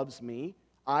Father loves me.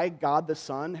 I, God the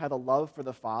Son, have a love for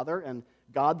the Father, and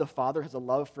God the Father has a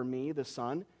love for me, the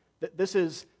Son.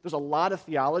 There's a lot of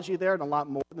theology there and a lot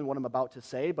more than what I'm about to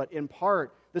say, but in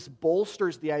part, this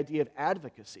bolsters the idea of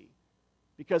advocacy.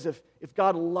 Because if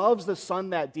God loves the Son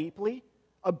that deeply,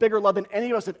 a bigger love than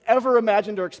any of us have ever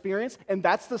imagined or experienced, and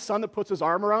that's the Son that puts his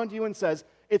arm around you and says,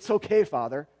 it's okay,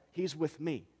 Father, he's with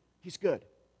me. He's good.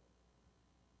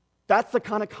 That's the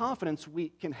kind of confidence we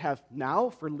can have now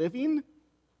for living,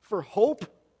 for hope,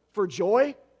 for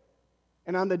joy,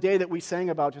 and on the day that we sang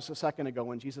about just a second ago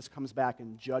when Jesus comes back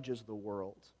and judges the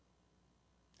world.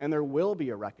 And there will be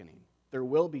a reckoning. There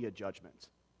will be a judgment.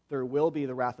 There will be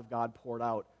the wrath of God poured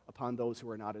out upon those who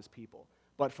are not his people.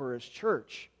 But for his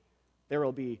church, there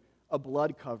will be a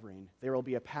blood covering. There will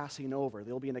be a passing over.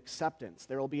 There will be an acceptance.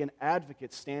 There will be an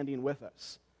advocate standing with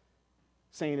us,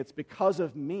 saying it's because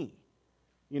of me.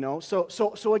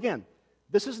 So again,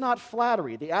 this is not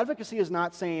flattery. The advocacy is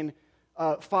not saying,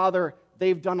 Father,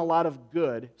 they've done a lot of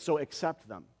good, so accept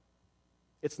them.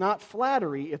 It's not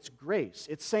flattery, it's grace.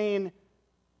 It's saying,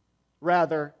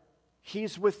 rather,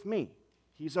 he's with me.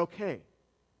 He's okay.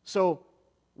 So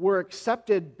we're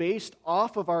accepted based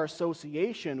off of our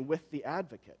association with the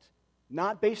advocate.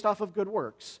 Not based off of good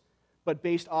works, but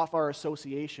based off our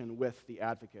association with the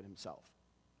advocate himself.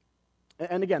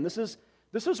 And again, this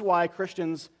is why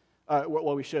Christians,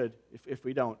 well, we should if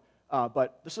we don't,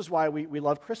 but this is why we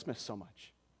love Christmas so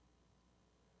much.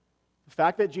 The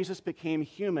fact that Jesus became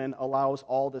human allows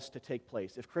all this to take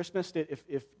place.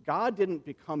 If God didn't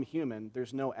become human,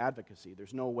 there's no advocacy.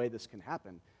 There's no way this can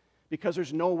happen, because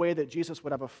there's no way that Jesus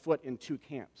would have a foot in two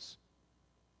camps.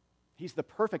 He's the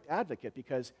perfect advocate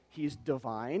because he's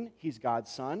divine, he's God's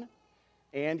Son,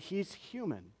 and he's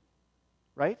human,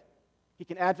 right? He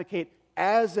can advocate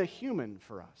as a human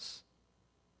for us.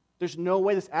 There's no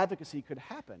way this advocacy could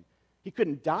happen. He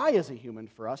couldn't die as a human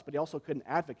for us, but he also couldn't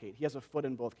advocate. He has a foot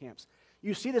in both camps.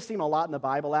 You see this theme a lot in the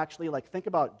Bible, actually. Like, think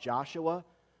about Joseph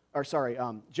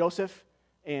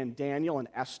and Daniel and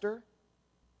Esther.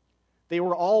 They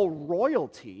were all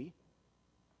royalty,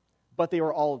 but they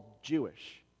were all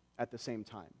Jewish at the same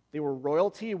time. They were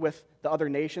royalty with the other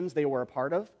nations they were a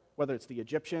part of, whether it's the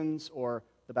Egyptians or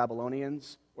the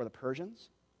Babylonians or the Persians,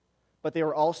 but they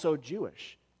were also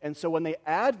Jewish. And so when they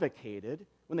advocated,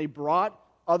 when they brought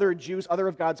other Jews, other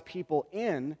of God's people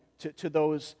in to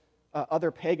those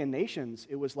other pagan nations,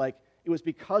 it was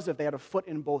because they had a foot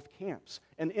in both camps.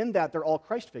 And in that, they're all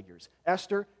Christ figures.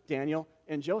 Esther, Daniel,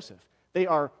 and Joseph. They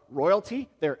are royalty,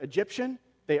 they're Egyptian,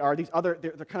 they're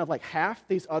kind of like half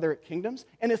these other kingdoms.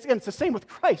 And it's the same with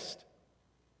Christ.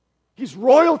 He's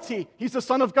royalty, he's the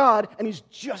Son of God, and he's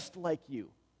just like you.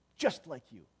 Just like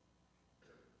you.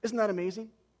 Isn't that amazing?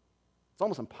 It's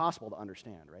almost impossible to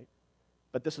understand, right?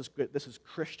 But this is good. This is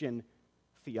Christian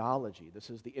theology. This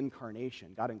is the incarnation.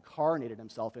 God incarnated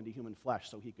himself into human flesh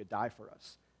so he could die for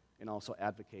us and also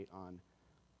advocate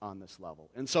on this level.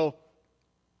 And so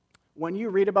when you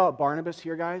read about Barnabas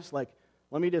here, guys, let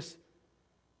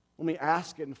me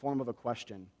ask it in form of a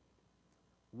question.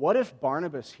 What if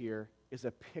Barnabas here is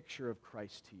a picture of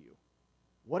Christ to you?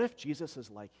 What if Jesus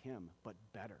is like him, but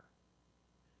better?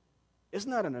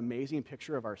 Isn't that an amazing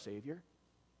picture of our Savior?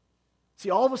 See,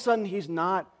 all of a sudden, he's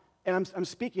not, and I'm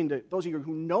speaking to those of you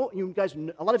who know, you guys,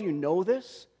 a lot of you know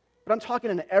this, but I'm talking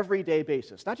on an everyday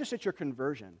basis, not just at your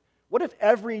conversion. What if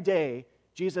every day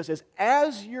Jesus is,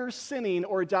 as you're sinning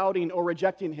or doubting or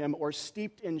rejecting him or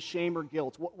steeped in shame or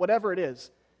guilt, whatever it is,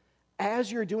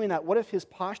 as you're doing that, what if his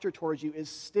posture towards you is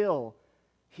still,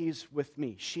 he's with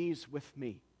me, she's with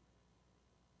me?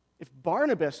 If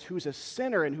Barnabas, who's a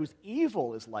sinner and whose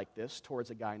evil is like this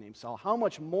towards a guy named Saul, how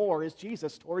much more is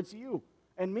Jesus towards you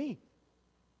and me?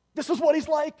 This is what he's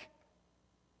like.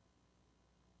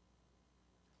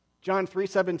 John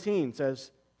 3:17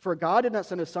 says, "For God did not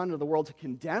send his Son into the world to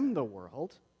condemn the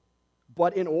world,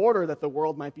 but in order that the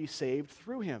world might be saved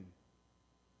through him."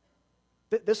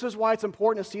 This is why it's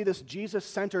important to see this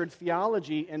Jesus-centered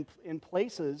theology in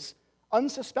places,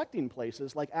 unsuspecting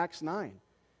places like Acts 9.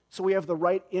 So we have the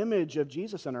right image of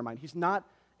Jesus in our mind. He's not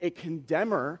a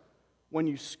condemner when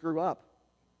you screw up.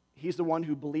 He's the one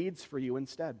who bleeds for you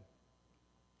instead.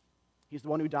 He's the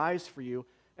one who dies for you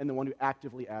and the one who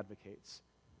actively advocates.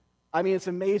 I mean, it's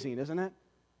amazing, isn't it?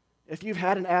 If you've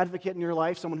had an advocate in your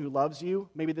life, someone who loves you,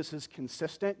 maybe this is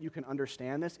consistent, you can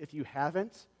understand this. If you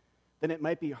haven't, then it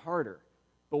might be harder.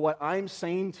 But what I'm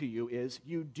saying to you is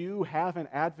you do have an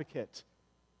advocate.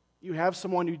 You have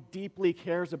someone who deeply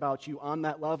cares about you on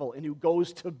that level and who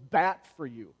goes to bat for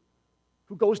you.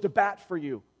 Who goes to bat for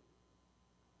you.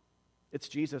 It's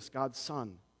Jesus, God's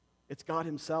Son. It's God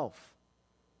himself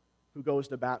who goes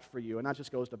to bat for you. And not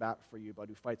just goes to bat for you, but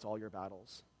who fights all your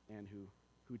battles and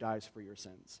who dies for your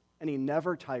sins. And he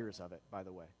never tires of it, by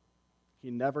the way.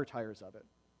 He never tires of it.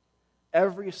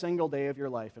 Every single day of your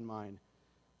life and mine,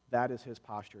 that is his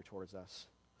posture towards us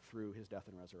through his death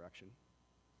and resurrection.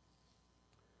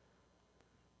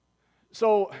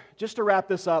 So, just to wrap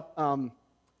this up,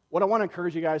 what I want to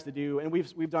encourage you guys to do, and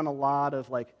we've done a lot of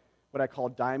like what I call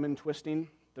diamond twisting.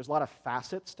 There's a lot of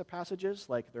facets to passages,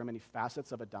 like there are many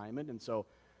facets of a diamond, and so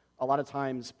a lot of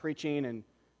times preaching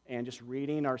and just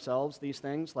reading ourselves these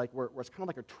things, like it's kind of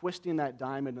like we're twisting that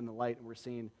diamond in the light, and we're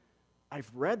seeing,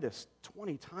 I've read this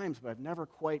 20 times, but I've never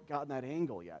quite gotten that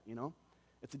angle yet, you know?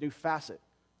 It's a new facet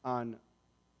on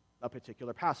a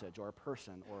particular passage or a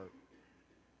person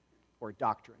or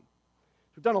doctrine.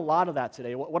 So we've done a lot of that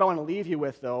today. What I want to leave you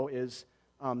with, though, is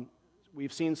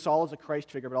we've seen Saul as a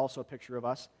Christ figure, but also a picture of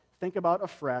us. Think about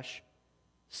afresh,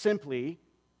 simply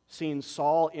seeing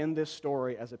Saul in this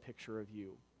story as a picture of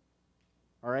you.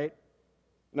 All right?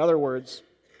 In other words,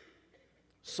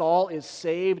 Saul is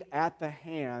saved at the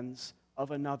hands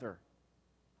of another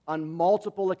on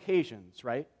multiple occasions,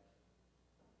 right?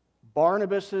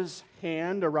 Barnabas'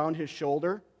 hand around his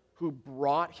shoulder, who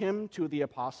brought him to the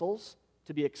apostles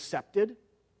to be accepted,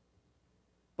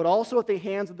 but also at the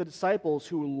hands of the disciples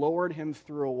who lowered him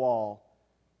through a wall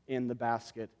in the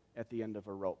basket at the end of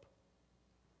a rope.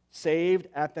 Saved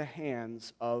at the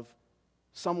hands of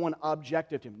someone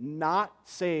objective to him. Not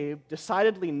saved,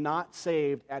 decidedly not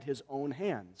saved at his own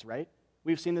hands, right?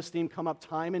 We've seen this theme come up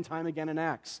time and time again in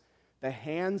Acts. The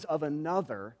hands of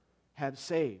another have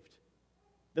saved.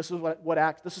 This is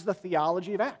this is the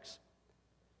theology of Acts.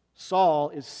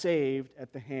 Saul is saved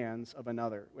at the hands of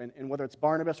another. And whether it's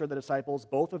Barnabas or the disciples,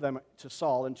 both of them to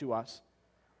Saul and to us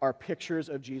are pictures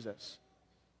of Jesus.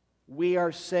 We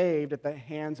are saved at the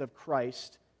hands of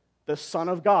Christ, the Son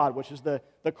of God, which is the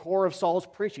core of Saul's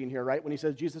preaching here, right? When he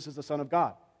says Jesus is the Son of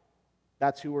God.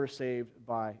 That's who we're saved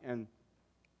by. And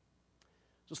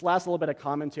just last little bit of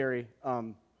commentary.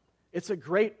 It's a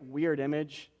great, weird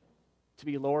image to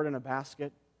be lowered in a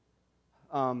basket.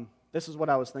 This is what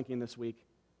I was thinking this week.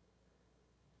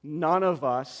 None of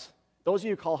us, those of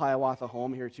you who call Hiawatha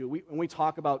home here too, when we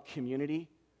talk about community,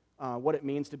 what it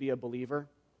means to be a believer,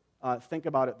 think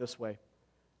about it this way.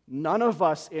 None of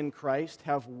us in Christ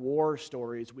have war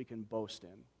stories we can boast in.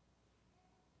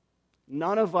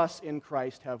 None of us in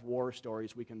Christ have war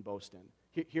stories we can boast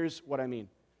in. Here's what I mean.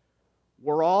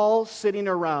 We're all sitting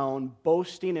around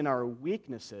boasting in our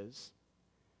weaknesses,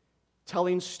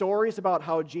 telling stories about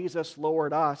how Jesus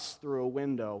lowered us through a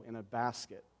window in a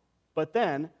basket, but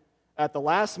then, at the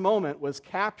last moment, was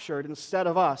captured instead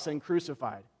of us and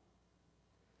crucified.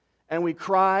 And we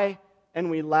cry, and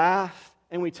we laugh,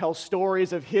 and we tell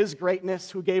stories of his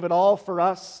greatness, who gave it all for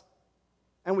us,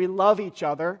 and we love each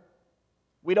other.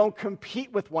 We don't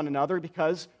compete with one another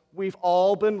because we've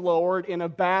all been lowered in a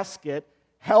basket,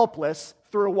 helpless,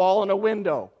 through a wall and a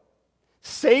window.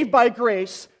 Saved by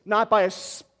grace, not by a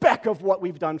speck of what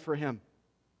we've done for him.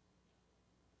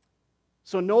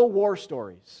 So no war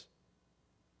stories,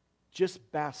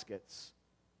 just baskets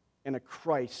and a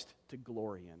Christ to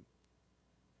glory in.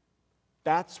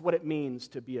 That's what it means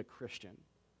to be a Christian.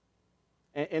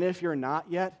 And if you're not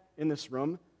yet in this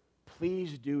room,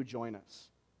 please do join us.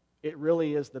 It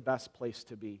really is the best place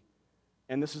to be.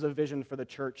 And this is a vision for the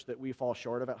church that we fall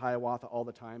short of at Hiawatha all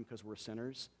the time because we're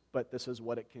sinners. But this is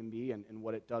what it can be and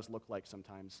what it does look like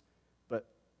sometimes. But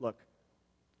look,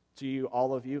 to you,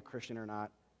 all of you, Christian or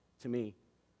not, to me,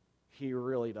 he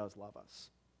really does love us.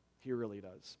 He really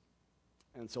does.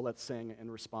 And so let's sing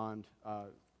and respond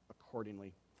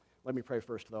accordingly. Let me pray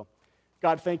first, though.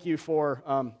 God, thank you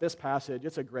for this passage.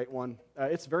 It's a great one.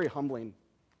 It's very humbling.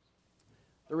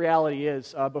 The reality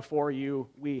is, before you,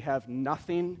 we have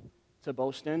nothing to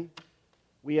boast in.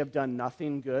 We have done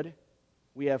nothing good.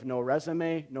 We have no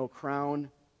resume, no crown,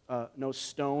 no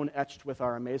stone etched with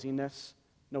our amazingness,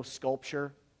 no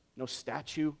sculpture no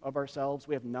statue of ourselves.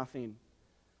 We have nothing.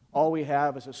 All we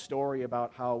have is a story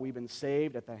about how we've been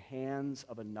saved at the hands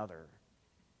of another.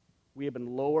 We have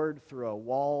been lowered through a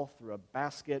wall, through a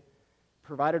basket,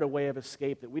 provided a way of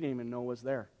escape that we didn't even know was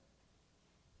there.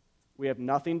 We have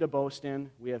nothing to boast in.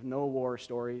 We have no war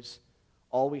stories.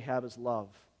 All we have is love.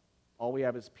 All we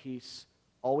have is peace.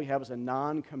 All we have is a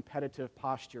non-competitive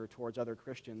posture towards other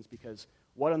Christians, because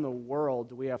what in the world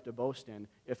do we have to boast in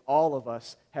if all of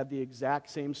us had the exact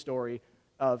same story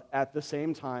of, at the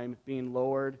same time, being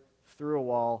lowered through a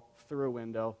wall, through a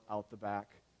window, out the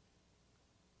back?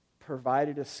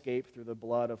 Provided escape through the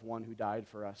blood of one who died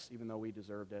for us, even though we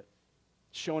deserved it.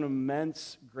 Shown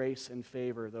immense grace and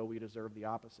favor, though we deserve the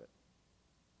opposite.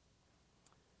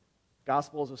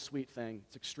 Gospel is a sweet thing.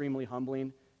 It's extremely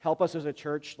humbling. Help us as a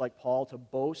church, like Paul, to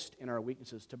boast in our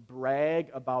weaknesses, to brag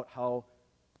about how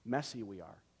messy we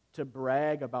are, to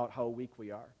brag about how weak we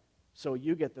are. So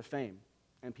you get the fame,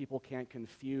 and people can't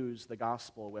confuse the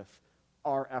gospel with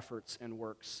our efforts and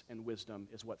works and wisdom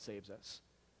is what saves us.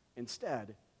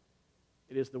 Instead,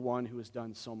 it is the one who has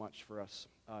done so much for us,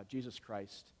 Jesus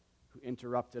Christ, who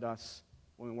interrupted us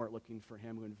when we weren't looking for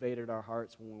him, who invaded our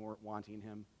hearts when we weren't wanting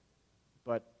him,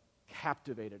 but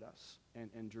captivated us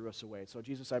and drew us away. So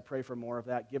Jesus, I pray for more of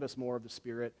that. Give us more of the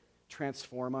Spirit.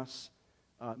 Transform us.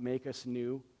 Make us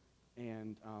new.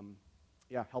 And,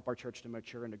 help our church to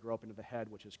mature and to grow up into the head,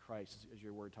 which is Christ, as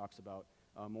your word talks about,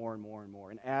 more and more and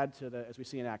more. And add to as we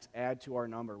see in Acts, add to our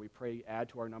number. We pray, add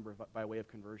to our number by way of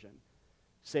conversion.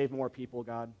 Save more people,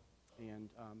 God, and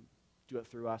do it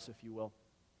through us, if you will.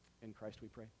 In Christ we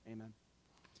pray. Amen.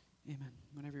 Amen.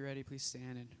 Whenever you're ready, please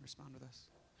stand and respond with us.